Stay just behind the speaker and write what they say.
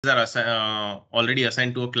are already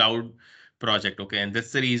assigned to a cloud project. Okay, and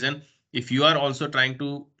that's the reason if you are also trying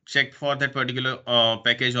to check for that particular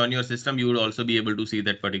package on your system, you would also be able to see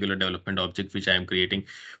that particular development object which I am creating,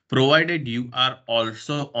 provided you are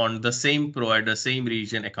also on the same provider, same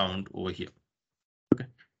region account over here. Okay.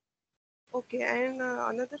 Okay, and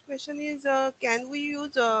another question is, can we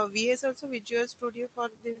use VS also Visual Studio for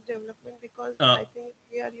this development? Because I Uh, think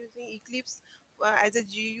we are using Eclipse as a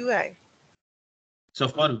GUI. so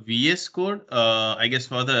for VS Code, I guess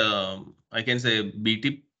for the I can say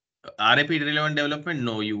BT RAP relevant development,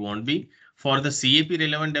 no, you won't be. For the CAP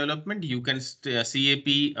relevant development, you can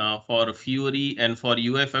CAP for Fiori and for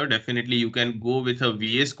UFO, definitely you can go with a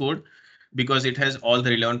VS Code because it has all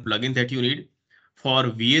the relevant plugin that you need. For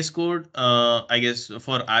VS Code, I guess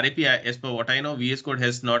for RAP, as per what I know, VS Code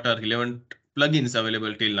has not a relevant plugins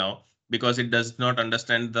available till now because it does not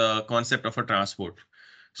understand the concept of a transport.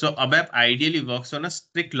 So ABAP ideally works on a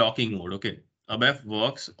strict locking mode. Okay, ABAP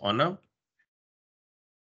works on a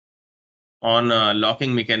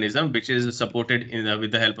locking mechanism, which is supported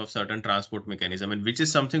with the help of certain transport mechanism, and which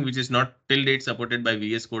is something which is not till date supported by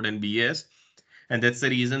VS Code and BAS. And that's the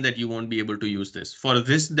reason that you won't be able to use this. For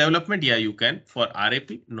this development, yeah, you can. For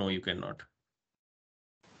RAP, no, you cannot.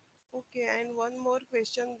 Okay, and one more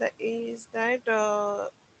question that is that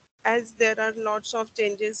as there are lots of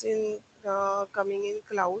changes in coming in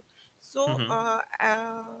cloud, so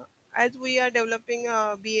Mhm. as we are developing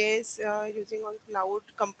BAS using on cloud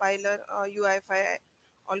compiler UIFI,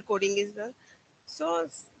 all coding is done. So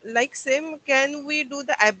like same, can we do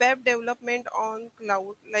the ABAP development on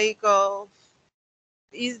cloud? Like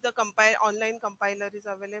is the compile online compiler is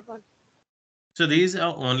available? So these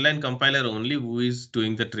are online compiler only who is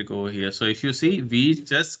doing the trick over here. So if you see, we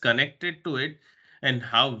just connected to it and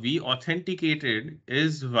how we authenticated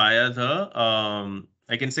is via the,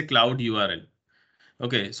 I can say cloud URL.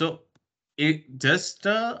 Okay, so it just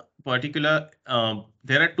a particular,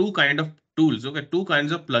 there are two kind of tools, okay, two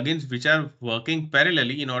kinds of plugins which are working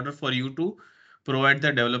parallelly in order for you to provide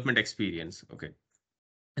the development experience. Okay,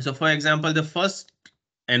 so for example, the first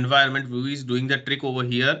environment who is doing the trick over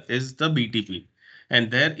here is the BTP. And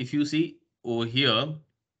there, if you see over here,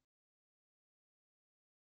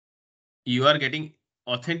 you are getting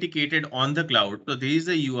authenticated on the cloud. So this is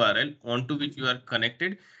the URL onto which you are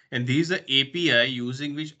connected. And this is the API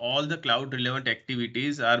using which all the cloud relevant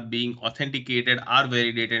activities are being authenticated, are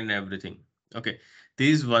validated and everything. Okay,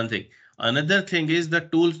 this is one thing. Another thing is the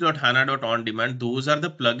tools.hana.ondemand. Those are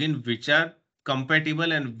the plugins which are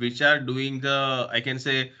compatible and which are doing the, I can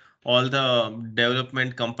say, all the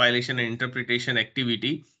development, compilation and interpretation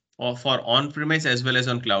activity or for on-premise as well as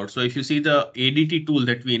on cloud. So if you see the ADT tool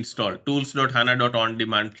that we installed,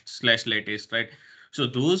 tools.hana.ondemand/latest, right? So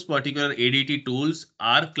those particular ADT tools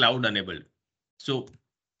are cloud enabled. So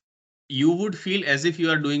you would feel as if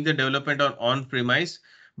you are doing the development on-premise,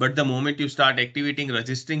 but the moment you start activating,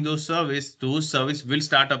 registering those service will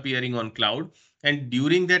start appearing on cloud. And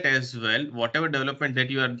during that as well, whatever development that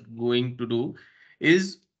you are going to do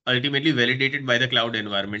is ultimately validated by the cloud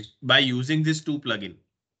environment by using these two plugins.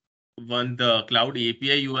 One, the cloud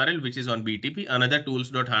API URL, which is on BTP, another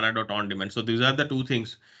tools.hana.ondemand. So these are the two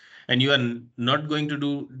things. And you are not going to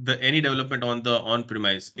do any development on the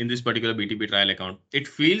on-premise in this particular BTP trial account. It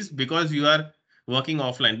feels because you are working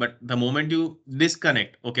offline, but the moment you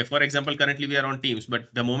disconnect, okay, for example, currently we are on Teams,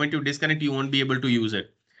 but the moment you disconnect, you won't be able to use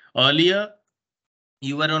it. Earlier,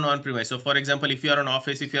 you were on premise. So for example, if you are on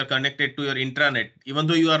office, if you are connected to your intranet, even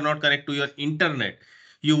though you are not connected to your internet,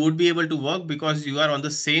 you would be able to work because you are on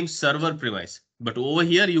the same server premise. But over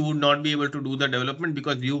here, you would not be able to do the development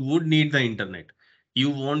because you would need the internet. You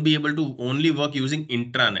won't be able to only work using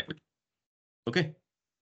intranet. Okay,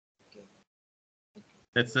 Okay.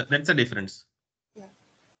 that's a difference. Yeah.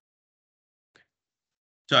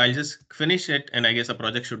 So I'll just finish it, and I guess a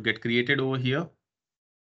project should get created over here.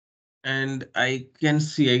 And I can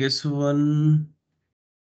see, I guess one.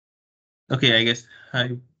 Okay, I guess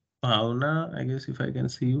hi, Bhavna. I guess if I can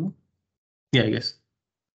see you. Yeah, I guess.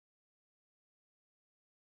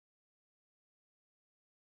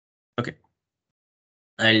 Okay,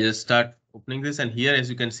 I'll just start opening this. And here, as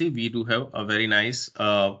you can see, we do have a very nice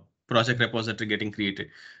project repository getting created.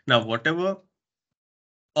 Now, whatever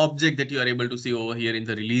object that you are able to see over here in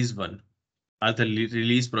the release one are the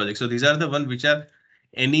release project. So these are the one which are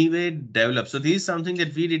anyway developed. So this is something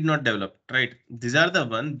that we did not develop, right? These are the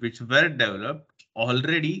one which were developed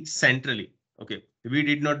already centrally. Okay, we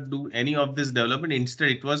did not do any of this development.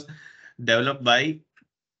 Instead, it was developed by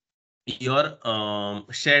your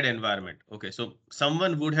shared environment. Okay, so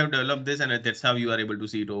someone would have developed this, and that's how you are able to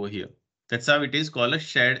see it over here. That's how it is called a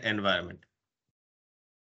shared environment.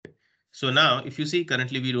 So now if you see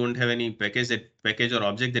currently we don't have any package or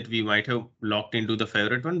object that we might have locked into the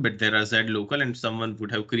favorite one, but there are Z local and someone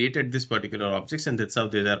would have created this particular objects and that's how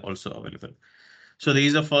they are also available. So this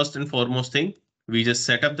is the first and foremost thing. We just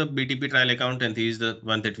set up the BTP trial account and this is the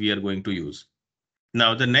one that we are going to use.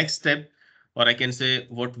 Now the next step, or I can say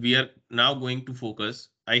what we are now going to focus.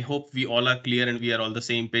 I hope we all are clear and we are all the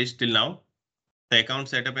same page till now. The account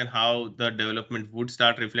setup and how the development would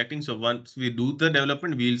start reflecting. So once we do the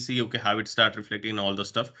development, we'll see okay how it start reflecting all the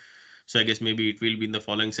stuff. So I guess maybe it will be in the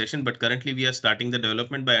following session. But currently we are starting the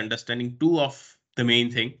development by understanding two of the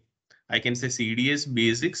main thing. I can say CDS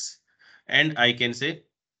basics and I can say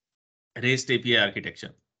REST API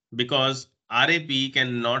architecture, because RAP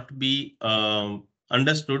cannot be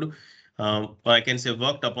understood, or I can say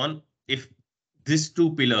worked upon if these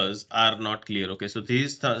two pillars are not clear. Okay, so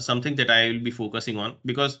this is something that I will be focusing on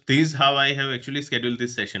because this is how I have actually scheduled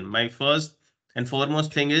this session. My first and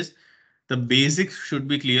foremost thing is the basics should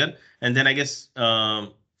be clear, and then I guess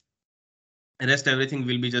rest everything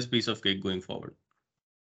will be just piece of cake going forward.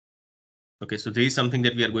 Okay, so this is something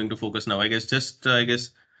that we are going to focus now. I guess just I guess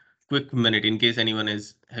quick minute in case anyone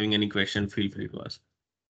is having any question, feel free to ask.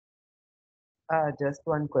 Just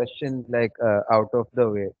one question, like out of the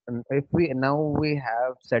way. And if we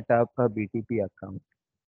have set up a BTP account,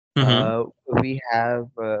 Mm-hmm.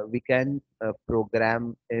 we can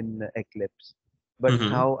program in Eclipse, but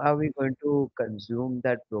Mm-hmm. how are we going to consume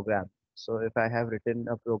that program? So if I have written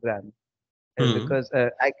a program, Mm-hmm. because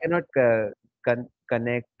I cannot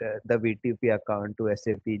connect the BTP account to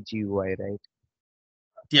SAP GUI, right?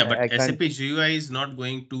 Yeah, but I can't. SAP GUI is not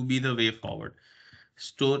going to be the way forward.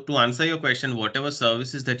 So to answer your question, whatever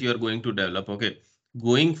services that you are going to develop, okay,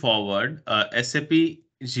 going forward, SAP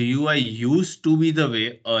GUI used to be the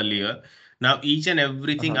way earlier. Now each and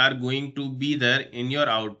everything Uh-huh. are going to be there in your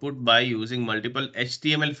output by using multiple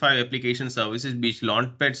HTML5 application services, be it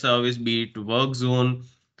Launchpad service, be it work zone,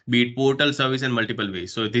 be it portal service, and multiple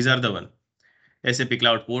ways. So these are the one. SAP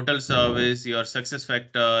Cloud Portal Service, your success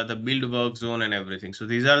factor, the build work zone, and everything. So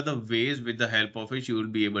these are the ways with the help of which you will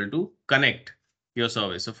be able to connect your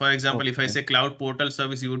service. So for example, if I Okay. say Cloud Portal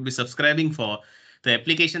Service, you would be subscribing for the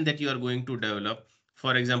application that you are going to develop.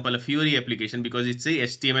 For example, a Fiori application, because it's a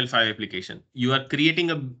HTML5 application. You are creating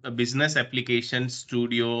a business application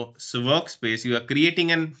studio workspace. You are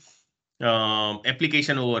creating an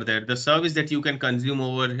application over there. The service that you can consume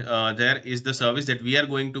over there is the service that we are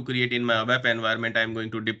going to create in my web environment. I'm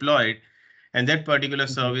going to deploy it, and that particular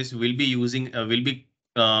Mm-hmm. service will be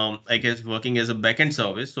I guess, working as a backend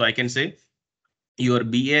service. So I can say your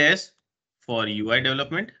BAS for UI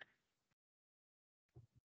development,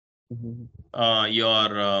 Mm-hmm.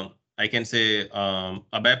 your I can say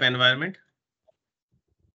ABAP environment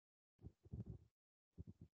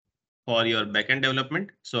for your backend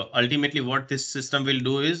development. So ultimately what this system will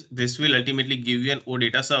do is this will ultimately give you an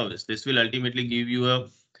oData service. This will ultimately give you a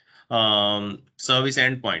service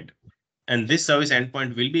endpoint. And this service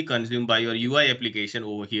endpoint will be consumed by your UI application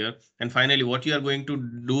over here. And finally, what you are going to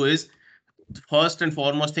do is first and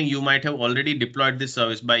foremost thing, you might have already deployed this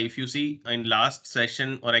service by, if you see in last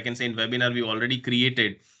session, or I can say in webinar, we already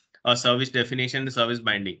created a service definition, service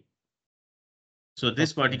binding. So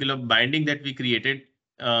this Okay. particular binding that we created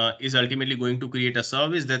is ultimately going to create a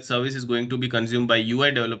service. That service is going to be consumed by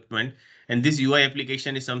UI development. And this UI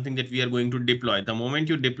application is something that we are going to deploy. The moment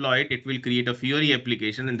you deploy it, it will create a Fiori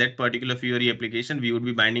application. And that particular Fiori application, we would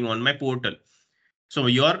be binding on my portal. So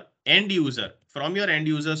your end user, from your end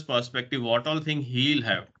user's perspective, what all thing he'll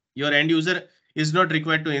have, your end user is not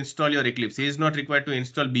required to install your Eclipse. He is not required to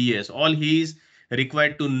install BS. All he is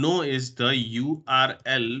required to know is the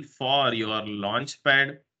URL for your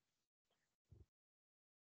Launchpad,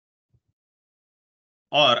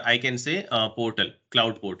 or I can say portal,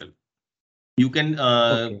 cloud portal. You can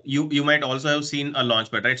Okay. you might also have seen a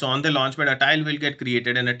launchpad, right? So on the launchpad, a tile will get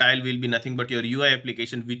created, and a tile will be nothing but your UI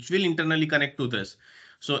application, which will internally connect to this.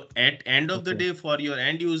 So at end of the Okay. day, for your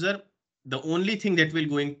end user, the only thing that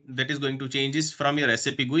is going to change is from your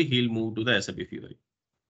SAP GUI, he'll move to the SAP Fiori.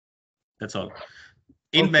 That's all.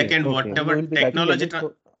 In Okay. backend, Okay. And we will whatever be writing technology, any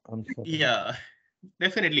code. I'm sorry. yeah,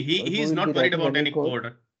 definitely, We he is will be not worried writing about any any code,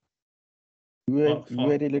 code UI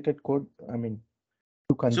for related code. I mean,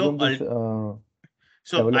 to so consume this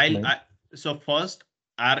So development. so first,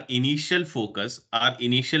 our initial focus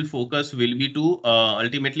will be to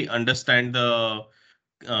ultimately understand the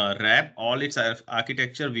RAP, all its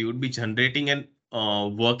architecture. We would be generating and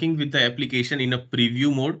working with the application in a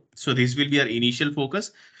preview mode. So this will be our initial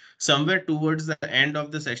focus. Somewhere towards the end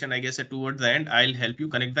of the session, I guess towards the end, I'll help you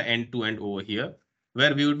connect the end to end over here.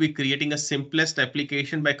 where we would be creating a simplest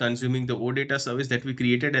application by consuming the oData service that we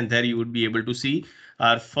created. And there you would be able to see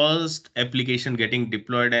our first application getting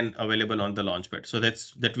deployed and available on the launchpad. So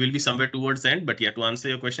that will be somewhere towards the end. But yeah, to answer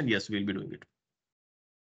your question, yes, we'll be doing it.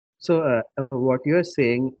 So what you're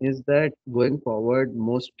saying is that going forward,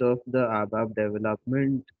 most of the ABAP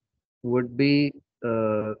development would be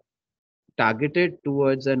uh, targeted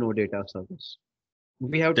towards an OData service.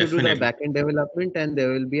 We have to do the Definitely. backend development, and there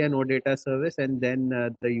will be an OData service, and then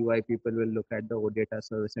the UI people will look at the OData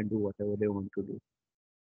service and do whatever they want to do.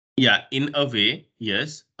 Yeah, in a way,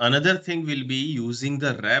 yes. Another thing will be using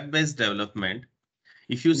the wrap-based development.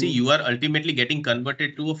 If you see, Mm, you are ultimately getting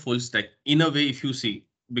converted to a full stack in a way. If you see,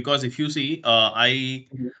 because if you see,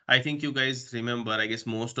 mhm. I think you guys remember, I guess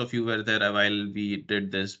most of you were there while we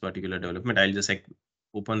did this particular development. I'll just like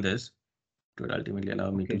open this. It would ultimately allow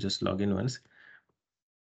me to Okay. just log in once.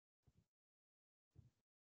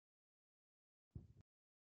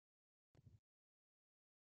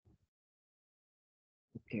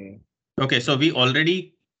 Okay. Okay, so we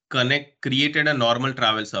already created a normal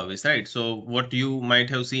travel service, right? So what you might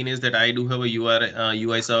have seen is that I do have a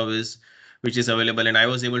UI service which is available, and I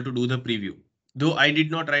was able to do the preview. Though I did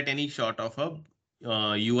not write any sort of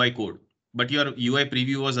a UI code, but your UI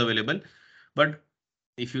preview was available. But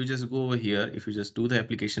if you just go over here, if you just do the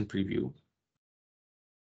application preview,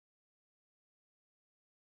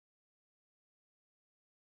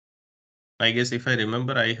 I guess if I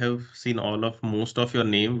remember, I have seen most of your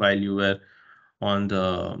name while you were on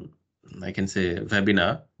the, I can say,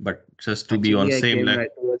 webinar, but just to be on Actually, I same came like. right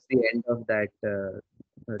towards the end of that.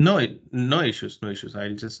 No, no issues, no issues.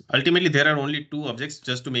 I'll just ultimately there are only two objects.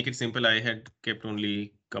 Just to make it simple, I had kept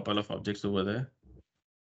only couple of objects over there.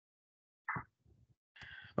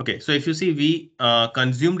 Okay, so if you see, we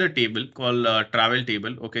consumed a table called travel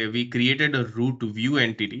table. Okay, we created a root view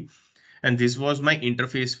entity, and this was my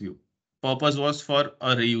interface view. Purpose was for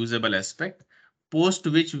a reusable aspect. Post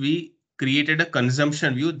which we created a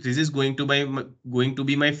consumption view. This is going to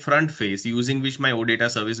be my front face using which my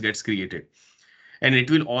OData service gets created. And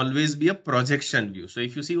it will always be a projection view. So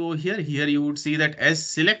if you see over here you would see that as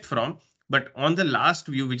select from, but on the last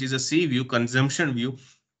view, which is a C view, consumption view,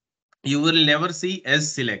 you will never see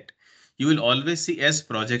as select. You will always see as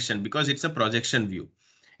projection because it's a projection view.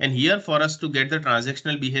 And here for us to get the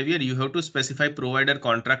transactional behavior, you have to specify provider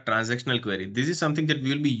contract transactional query. This is something that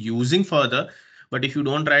we will be using further. But if you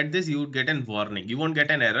don't write this, you would get a warning. You won't get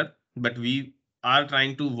an error, but we are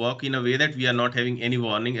trying to work in a way that we are not having any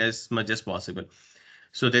warning as much as possible.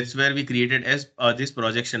 So that's where we created as this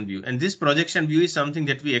projection view. And this projection view is something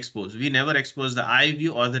that we expose. We never expose the I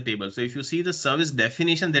view or the table. So if you see the service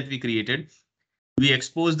definition that we created, we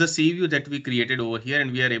expose the C view that we created over here,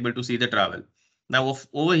 and we are able to see the travel. Now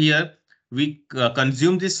over here, we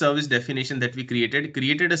consume this service definition that we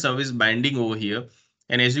created a service binding over here.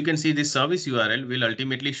 And as you can see, this service URL will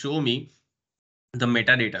ultimately show me the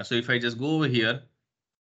metadata. So if I just go over here,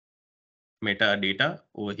 metadata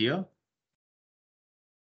over here,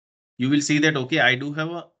 you will see that, okay, I do have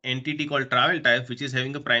an entity called travel type, which is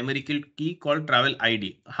having a primary key called travel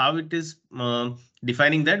ID. How it is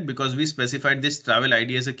defining that? Because we specified this travel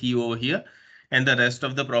ID as a key over here, and the rest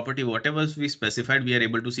of the property, whatever we specified, we are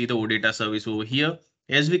able to see the OData service over here.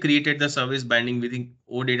 As we created the service binding within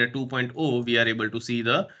OData 2.0, we are able to see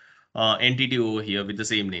the entity over here with the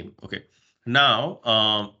same name. Okay.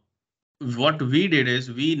 Now, what we did is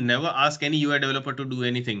we never ask any UI developer to do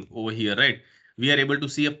anything over here, right? We are able to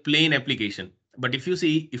see a plain application. But if you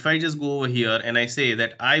see, if I just go over here and I say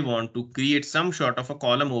that I want to create some sort of a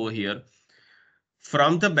column over here,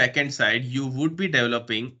 from the backend side, you would be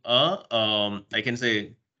developing a, I can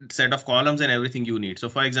say, set of columns and everything you need. So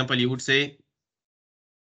for example, you would say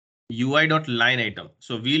UI.line item.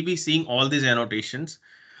 So we'll be seeing all these annotations,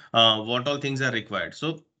 what all things are required.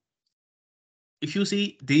 So if you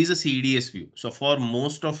see, there is a CDS view. So for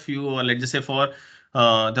most of you, or let's just say for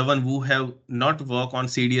the one who have not worked on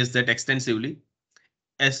CDS that extensively,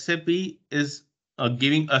 SAP is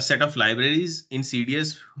giving a set of libraries in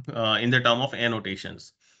CDS in the term of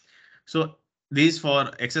annotations. So these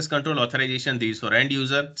for access control authorization, these for end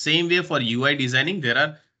user. Same way for UI designing, there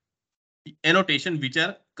are annotation which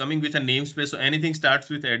are coming with a namespace. So anything starts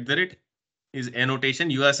with @ is annotation.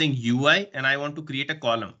 You are saying UI and I want to create a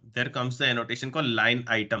column. There comes the annotation called line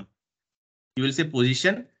item. You will say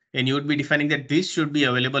position and you would be defining that this should be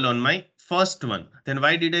available on my first one. Then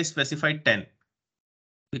why did I specify 10?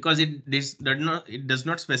 Because it does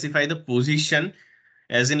not specify the position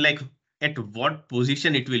as in like at what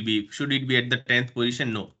position it will be. Should it be at the 10th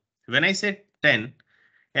position? No. When I say 10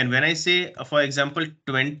 and when I say, for example,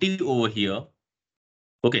 20 over here,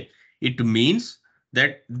 okay, it means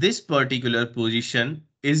that this particular position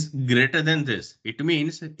is greater than this. It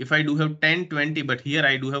means if I do have 10, 20, but here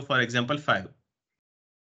I do have, for example, 5,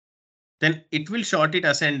 then it will sort it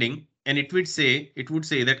ascending and it would say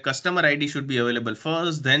that customer ID should be available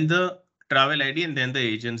first, then the travel ID, and then the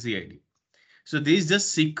agency ID. So this is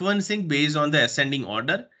just sequencing based on the ascending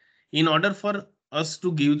order in order for us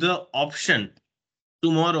to give the option.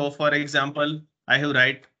 Tomorrow, for example, I have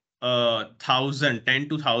write 10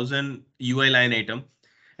 to 1000 UI line item,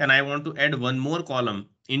 and I want to add one more column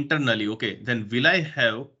internally. Okay, then will I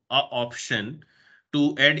have a option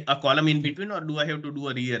to add a column in between, or do I have to do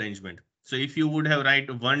a rearrangement? So if you would have write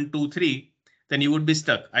 1, 2, 3, then you would be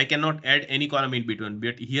stuck. I cannot add any column in between,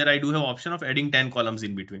 but here I do have option of adding 10 columns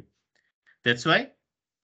in between. That's why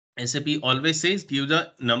SAP always says give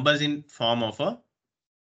the numbers in form of a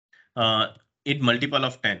multiple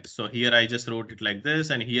of 10. So here I just wrote it like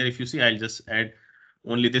this, and here if you see, I'll just add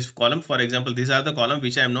only this column. For example, these are the column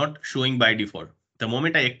which I'm not showing by default. The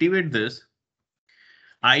moment I activate this,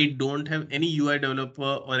 I don't have any UI developer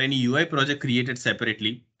or any UI project created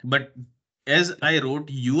separately. But as I wrote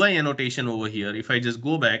UI annotation over here, if I just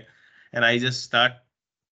go back and I just start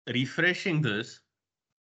refreshing this,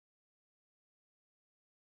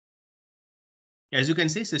 as you can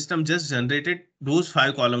see, system just generated those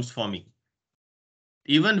 5 columns for me.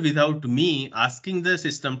 Even without me asking the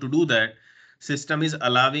system to do that, system is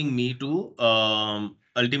allowing me to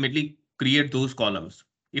ultimately create those columns.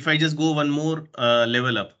 If I just go one more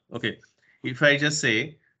level up, okay. If I just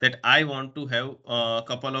say that I want to have a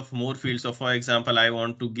couple of more fields. So for example, I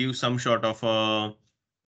want to give some sort of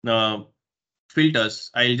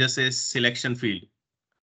filters. I'll just say selection field,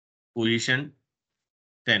 position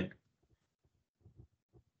 10.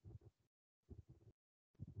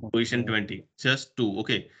 Position 20, just 2.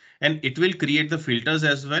 Okay. And it will create the filters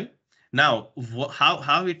as well. Now,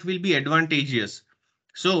 how it will be advantageous?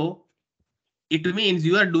 So it means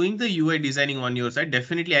you are doing the UI designing on your side.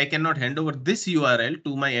 Definitely, I cannot hand over this URL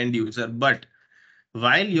to my end user. But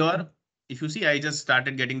while you're, if you see, I just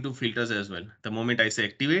started getting two filters as well. The moment I say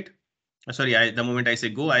activate, the moment I say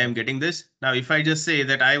go, I am getting this. Now, if I just say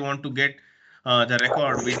that I want to get the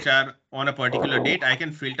record which are on a particular date, I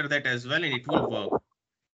can filter that as well, and it will work.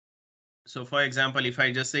 So for example, if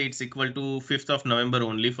I just say it's equal to 5th of November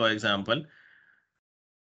only, for example.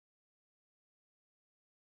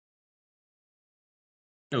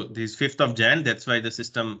 Oh, this 5th of Jan. That's why the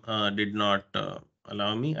system did not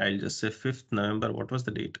allow me. I'll just say 5th November. What was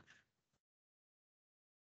the date?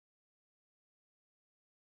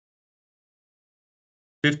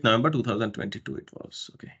 5th November 2022 it was.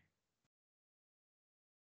 Okay.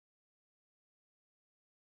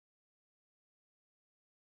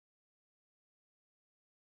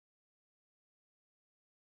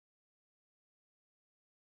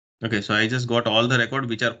 Okay, so I just got all the record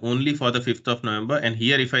which are only for the 5th of November. And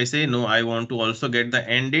here if I say no, I want to also get the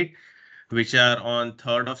end date, which are on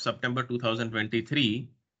 3rd of September 2023.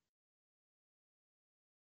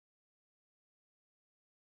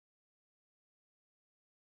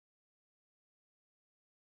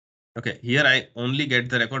 Okay, here I only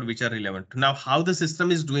get the record which are relevant. Now, how the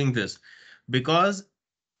system is doing this? Because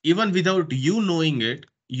even without you knowing it,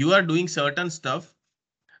 you are doing certain stuff.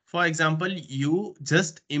 For example, you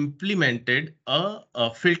just implemented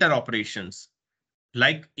a filter operations.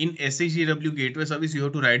 Like in SHGW gateway service, you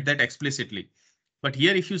have to write that explicitly. But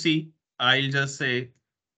here, if you see, I'll just say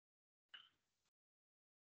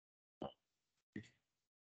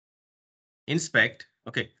inspect.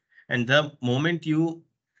 Okay. And the moment you,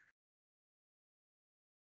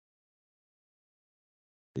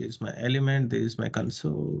 there is my element, there is my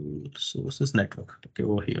console sources network. Okay,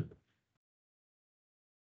 over here.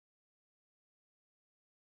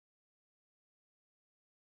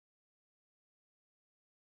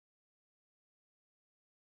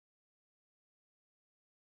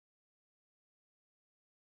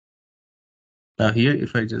 Now here,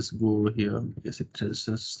 if I just go over here, yes, it is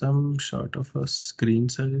just some sort of a screen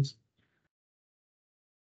size.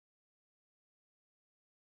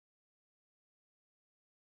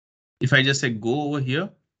 If I just say go over here,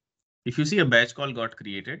 if you see a batch call got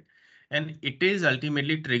created and it is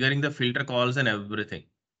ultimately triggering the filter calls and everything.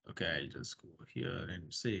 Okay, I'll just go here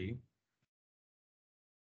and say,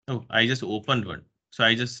 oh, I just opened one. So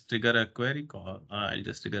I just trigger a query call. I'll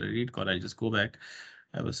just trigger a read call. I'll just go back.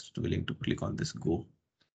 I was willing to click on this go.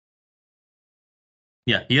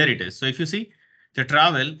 Yeah, here it is. So if you see the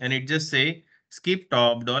travel and it just say skip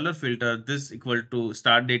top dollar filter, this equal to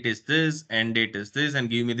start date is this, end date is this, and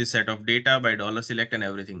give me this set of data by dollar select and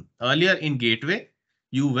everything. Earlier in gateway,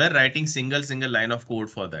 you were writing single line of code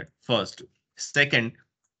for that first. Second,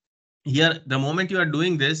 here, the moment you are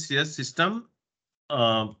doing this, your system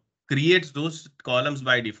uh, creates those columns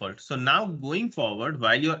by default. So now going forward,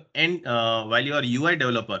 while your UI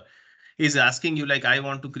developer is asking you like, I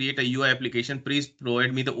want to create a UI application, please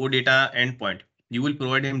provide me the oData endpoint. You will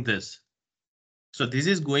provide him this. So this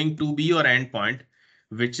is going to be your endpoint,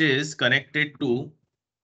 which is connected to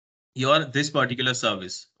your this particular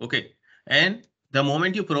service. Okay. And the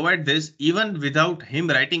moment you provide this, even without him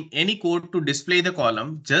writing any code to display the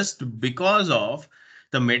column, just because of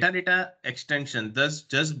the metadata extension, thus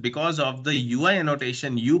just because of the UI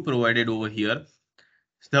annotation you provided over here,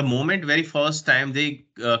 the moment very first time they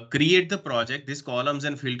create the project, these columns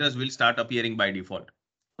and filters will start appearing by default.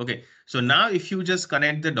 Okay. So now if you just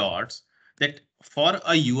connect the dots, that for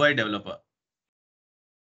a UI developer,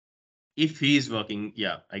 if he is working,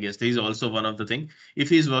 yeah, I guess there is also one of the thing. If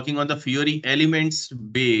he is working on the Fiori Elements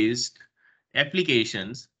based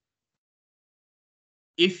applications,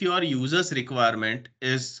 if your user's requirement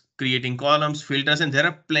is creating columns, filters, and there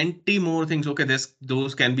are plenty more things. Okay,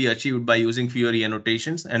 those can be achieved by using Fiori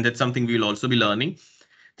annotations, and that's something we'll also be learning.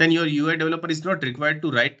 Then your UI developer is not required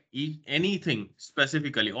to write anything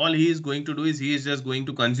specifically. All he is going to do is he is just going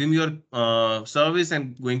to consume your service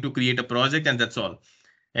and going to create a project, and that's all.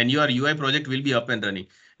 And your UI project will be up and running.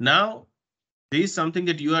 Now, this is something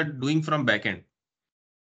that you are doing from backend.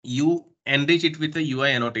 You enrich it with a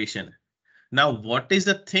UI annotation. Now, what is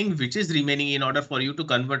the thing which is remaining in order for you to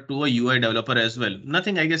convert to a UI developer as well?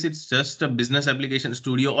 Nothing, I guess it's just a business application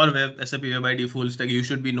studio or web SAP Web ID full stack. You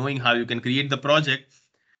should be knowing how you can create the project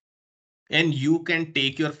and you can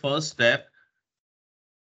take your first step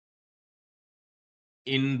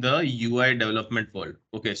in the UI development world.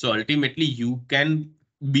 Okay, so ultimately you can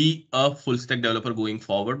be a full stack developer going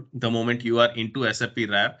forward the moment you are into SAP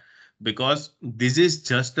RAP, because this is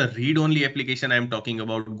just a read only application I'm talking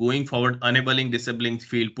about. Going forward, enabling, disabling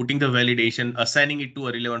field, putting the validation, assigning it to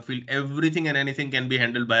a relevant field, everything and anything can be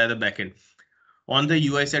handled by the backend. On the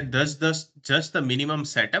UI side, does this just the minimum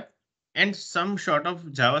setup and some sort of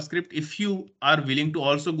JavaScript if you are willing to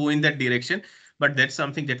also go in that direction. But that's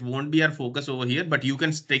something that won't be our focus over here. But you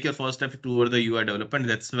can take your first step toward the UI development.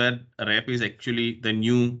 That's where RAP is actually the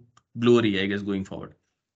new glory, I guess, going forward.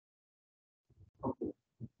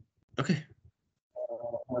 Okay.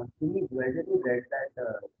 Where did you get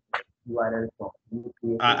that URL from?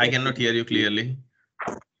 I cannot hear you clearly.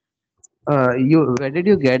 Where did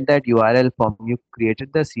you get that URL from? You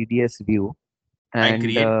created the CDS view, I and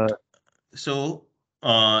create. So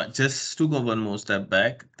just to go one more step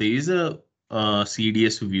back, there is a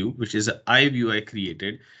CDS view, which is a I view I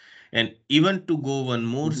created. And even to go one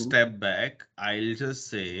more step back, I'll just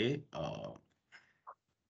say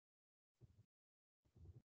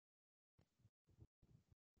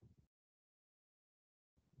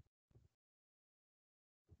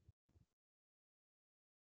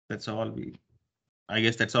that's all I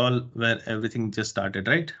guess that's all where everything just started,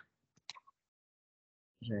 right?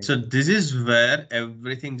 right. So this is where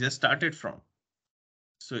everything just started from.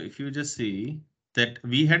 So if you just see that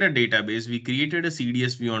we had a database, we created a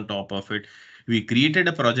CDS view on top of it. We created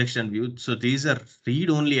a projection view. So these are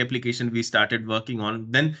read-only application we started working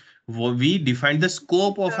on. Then we defined the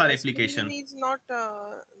scope of our The screen application. is not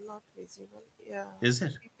visible. Yeah. Is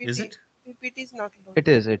it? Is PPT it? PPT is not It loaded.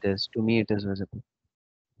 is. It is. To me, it is visible.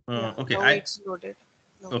 Yeah. Okay. Now it's loaded.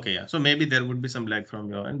 No. Okay. Yeah. So maybe there would be some lag from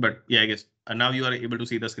your end, but yeah, I guess now you are able to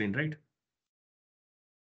see the screen, right?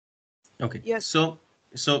 Okay, Yes. so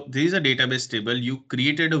this is a database table. You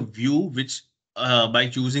created a view which by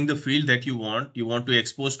choosing the field that you want to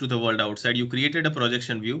expose to the world outside. You created a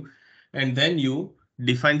projection view, and then you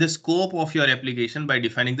define the scope of your application by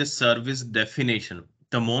defining the service definition.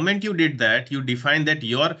 The moment you did that, you define that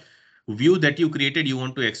your view that you created, you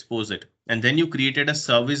want to expose it. And then you created a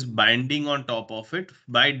service binding on top of it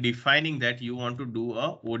by defining that you want to do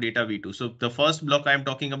a oData v2. So the first block I'm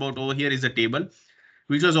talking about over here is a table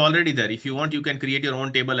which was already there. If you want, you can create your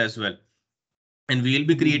own table as well. And we'll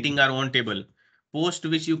be creating our own table, post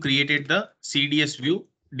which you created the CDS view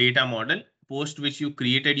data model, post which you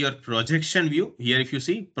created your projection view. Here, if you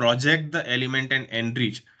see, project the element and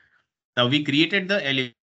enrich. Now we created the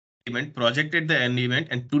element, projected the element,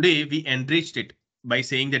 and today we enriched it by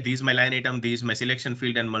saying that this is my line item, this is my selection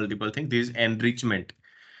field, and multiple things. This is enrichment.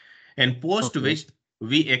 And post Okay. which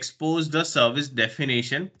we expose the service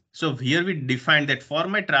definition. So here we define that for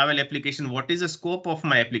my travel application, what is the scope of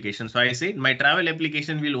my application? So I say my travel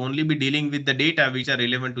application will only be dealing with the data which are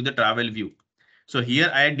relevant to the travel view. So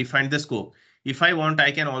here I defined the scope. If I want,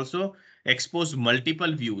 I can also expose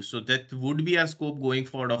multiple views. So that would be our scope going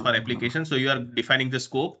forward of our application. So you are defining the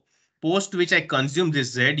scope. post which I consume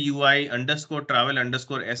this ZUI underscore travel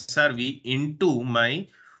underscore SRV into my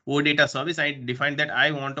oData service. I defined that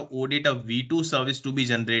I want a oData V2 service to be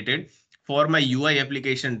generated for my UI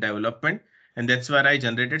application development. And that's where I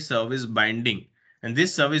generated service binding. And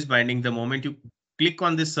this service binding, the moment you click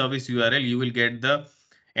on this service URL, you will get the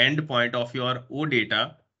endpoint of your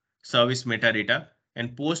oData service metadata,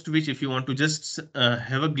 and post which, if you want to just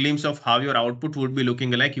have a glimpse of how your output would be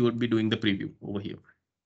looking like, you would be doing the preview over here.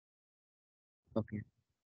 Okay.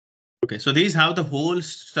 Okay, so this is how the whole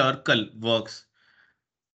circle works.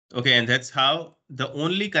 Okay, and that's how the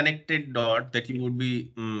only connected dot that you would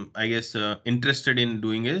be, I guess, interested in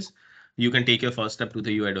doing is you can take your first step to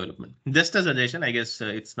the UI development. Just a suggestion, I guess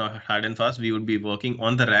it's not hard and fast. We would be working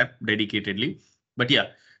on the wrap dedicatedly. But yeah,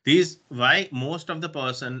 these why most of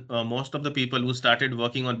the people who started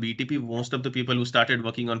working on BTP, most of the people who started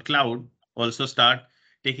working on cloud also start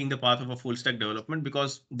taking the path of a full stack development,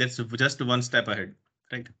 because that's just one step ahead,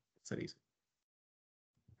 right? That's the reason.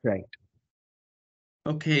 Right.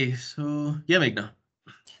 Okay, so yeah, Meghna.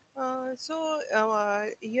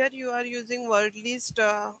 Here you are using word list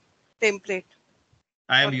template.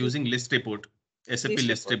 I am For this using list report, SAP list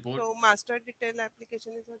list report. report. So master detail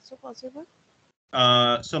application is also possible.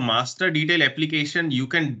 So master detail application you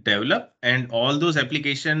can develop, and all those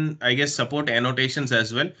application, I guess, support annotations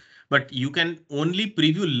as well. But you can only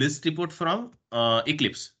preview list report from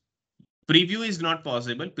Eclipse. Preview is not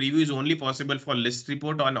possible. Preview is only possible for list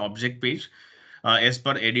report on object page as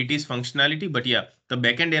per ADT's functionality. But yeah, the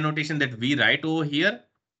backend annotation that we write over here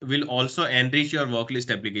will also enrich your work list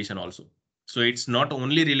application also. So it's not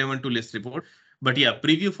only relevant to list report, but yeah,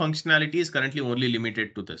 preview functionality is currently only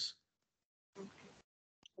limited to this.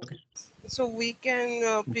 Okay. So we can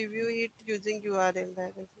preview it using URL there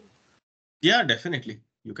as well. Yeah, definitely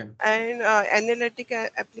you can. And analytic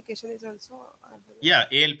application is also available. Yeah,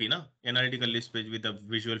 ALP, no? Analytical list page with the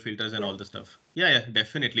visual filters and Yeah. all the stuff. Yeah,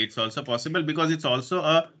 definitely. It's also possible because it's also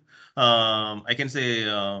a, I can say,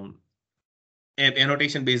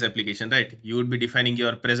 annotation based application, right? You would be defining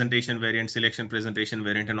your presentation variant, selection presentation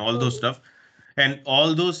variant, and all those stuff. And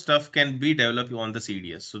all those stuff can be developed on the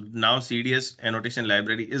CDS. So now CDS annotation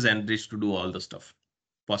library is enriched to do all the stuff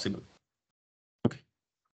possible. Okay.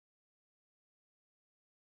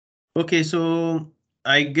 Okay, so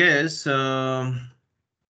I guess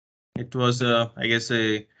it was, I guess,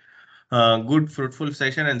 a good fruitful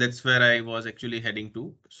session, and that's where I was actually heading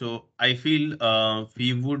to. So I feel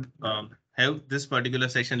we would have this particular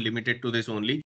session limited to this only.